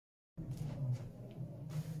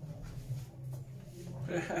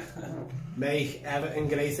Make Everton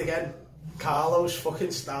great again. Carlos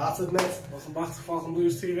fucking started, mate. Welcome back to Falcon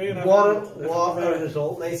Blues TV. What a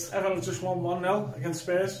result, mate. Everton just won 1-0 against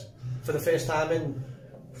Spurs. For the first time in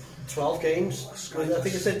 12 games. I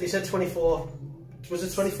think they said 24. Was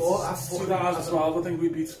it 24? 2012, I think we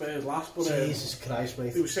beat Spurs last. But, Jesus Christ,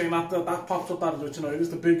 mate. They were saying that popped up that original. It was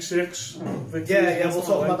the Big Six. Yeah, we'll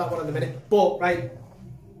talk about that one in a minute. But, right,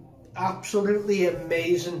 absolutely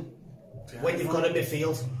amazing when you've got a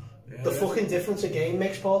midfield. The fucking difference a game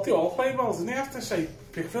makes, Paul. They all played well, didn't they? Have to say,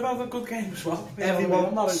 Pickford had a good game as well.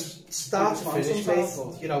 Everyone, start to finish,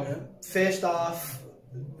 mate. You know, first half,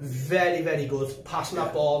 very, very good. Passing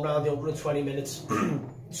that ball around the opening 20 minutes.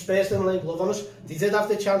 Spurs didn't lay glove on us. They did have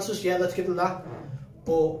their chances, yeah, let's give them that.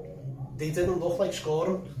 But they didn't look like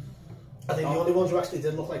scoring. I think the only ones who actually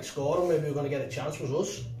did look like scoring, where we were going to get a chance, was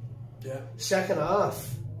us. Yeah. Second half,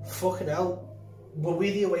 fucking hell. Were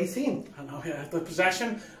we the away team? I know, yeah. The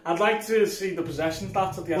possession, I'd like to see the possession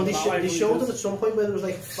stats at the end of that. They showed it at some point where there was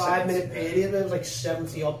like a 5-minute period where it was like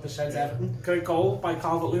 70-odd% Everton. Great goal by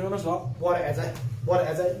Calvert-Lewin as well. What a header. What a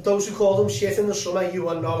header. Those who called him shit in the summer, you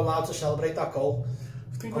are not allowed to celebrate that goal.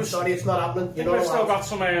 I'm sorry, it's not happening. You're not allowed. We've still got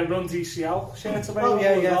some Run DCL shirts available. Oh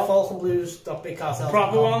yeah, well. Falcon Blues, Big Cartel.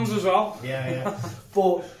 Proper ones as well. Yeah.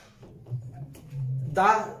 But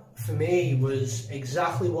that, for me, was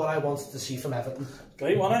exactly what I wanted to see from Everton.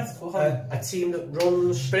 Great, wasn't it? A team that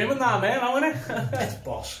runs... Screaming down there now, isn't it? It's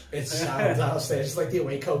boss. It's sound downstairs. It's like the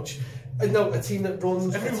away coach. No, a team that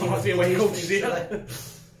runs... Everyone's the away coach, here.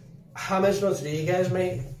 James Rodriguez,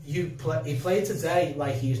 mate, he played today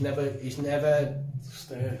like he's never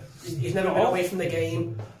been away from the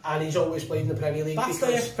game, and he's always played in the Premier League. That's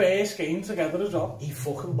their first game together as well. He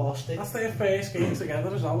fucking bossed it. That's their first game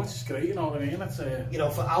together as well, which is great, you know what I mean? It's, you know,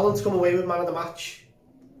 for Alan to come away with man of the match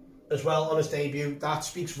as well on his debut, that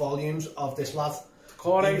speaks volumes of this lad.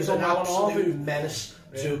 Corey was an absolute menace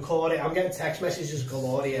to Corey. I'm getting text messages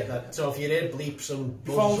galore here, so if you hear bleeps and...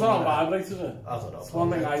 Your phone's on vibrate, is it? I don't know. It's one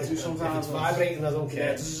thing I do sometimes. If it's vibrating, I don't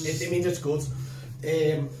care. It means it's good.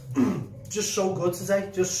 Just so good today.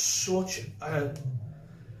 Just such a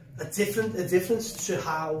difference to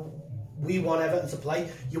how we want Everton to play.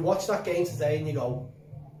 You watch that game today and you go,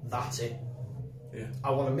 that's it. Yeah.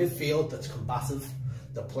 I want a midfield that's combative,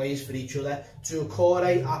 that plays for each other.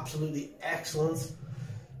 Corey, absolutely excellent.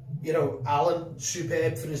 You know, Alan,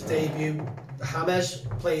 superb for his debut. James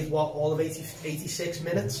played, all of 86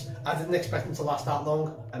 minutes. I didn't expect him to last that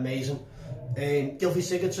long. Amazing. Gylfi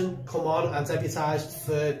Sigurdsson come on and debutised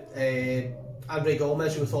for Andre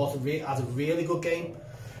Gomez, who I thought had a really good game.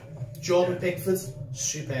 Jordan Pickford,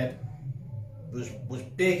 superb. Was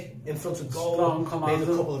big in front of goal. Made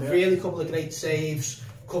a couple of great saves,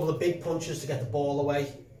 a couple of big punches to get the ball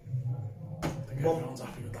away. I think everyone's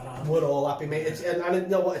happy with that. We're all happy, mate. And you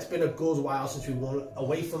know what? It's been a good while since we won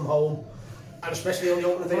away from home, and especially on the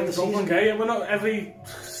opening day of the season. We're not every.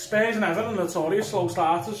 Spurs and Everton are notorious slow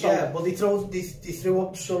starters. So. Yeah, but they threw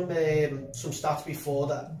up some stats before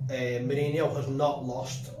that. Mourinho has not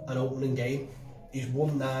lost an opening game. He's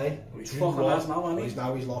won 9. He's fucking has now, hasn't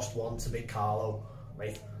he? He's lost 1 to Big Carlo,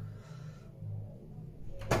 mate.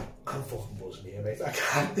 I'm fucking buzzing here, mate. I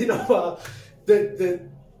can't. You know what?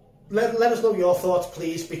 Let us know your thoughts,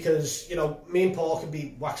 please, because you know me and Paul can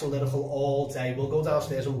be waxing lyrical all day. We'll go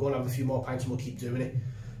downstairs and we're going to have a few more pints and we'll keep doing it.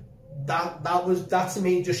 That to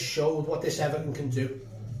me just showed what this Everton can do.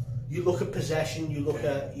 You look at possession, you look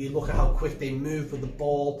at how quick they move with the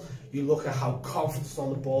ball, you look at how confident on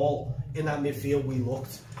the ball in that midfield we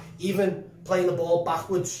looked. Even playing the ball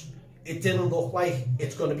backwards, it didn't look like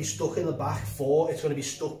it's going to be stuck in the back 4. It's going to be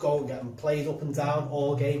stuck going, getting played up and down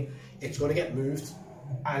all game. It's going to get moved,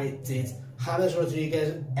 and it did. James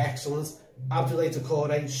Rodriguez, excellent. Abdoulaye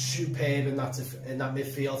Doucouré, superb in that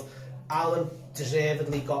midfield. Alan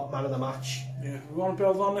deservedly got man of the match. Yeah, we want to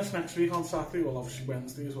build on this next week on Saturday. Well, obviously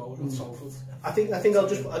Wednesday as well. We've got Salford. I think I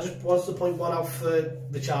just wanted to point one out for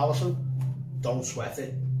Richarlison. Don't sweat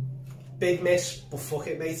it. Big miss, but fuck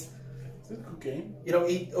it, mate. It's a good game. You know,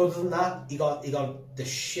 other than that, he got the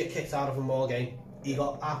shit kicked out of him all game. He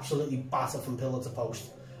got absolutely battered from pillar to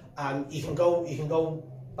post, and he can go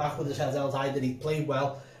back with his head held high that he played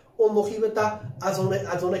well. Unlucky with that. I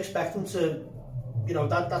don't expect him to. You know,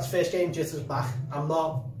 that's first game jitters back. I'm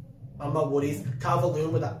not worried.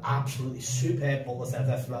 Calvert-Lewin with an absolutely superb bullet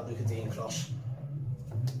header from that Luka Dean cross.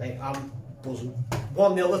 Mate, I'm buzzing.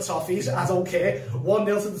 1-0 to Toffees, I don't care.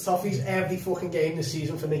 1-0 to the Toffees every fucking game this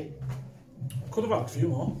season for me. Could have had a few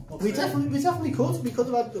more. We definitely could. We could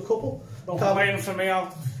have had a couple. For me,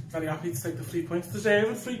 I'm very happy to take the 3 points.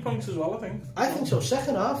 Deserving 3 points as well, I think. I think so.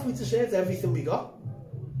 Second half, we deserved everything we got.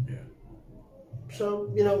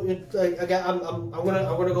 So you know, again, I'm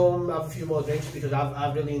gonna go and have a few more drinks because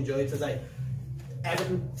I've really enjoyed today.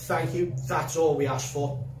 Everton, thank you. That's all we asked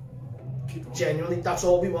for. Genuinely, that's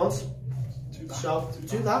all we want. So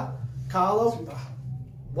do that, Carlo.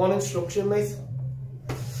 One instruction, mate.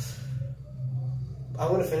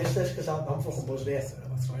 I'm gonna finish this because I'm fucking buzzing here.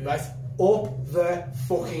 Right, up the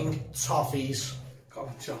fucking toffees. Got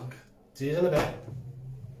a chunk. See you in a bit.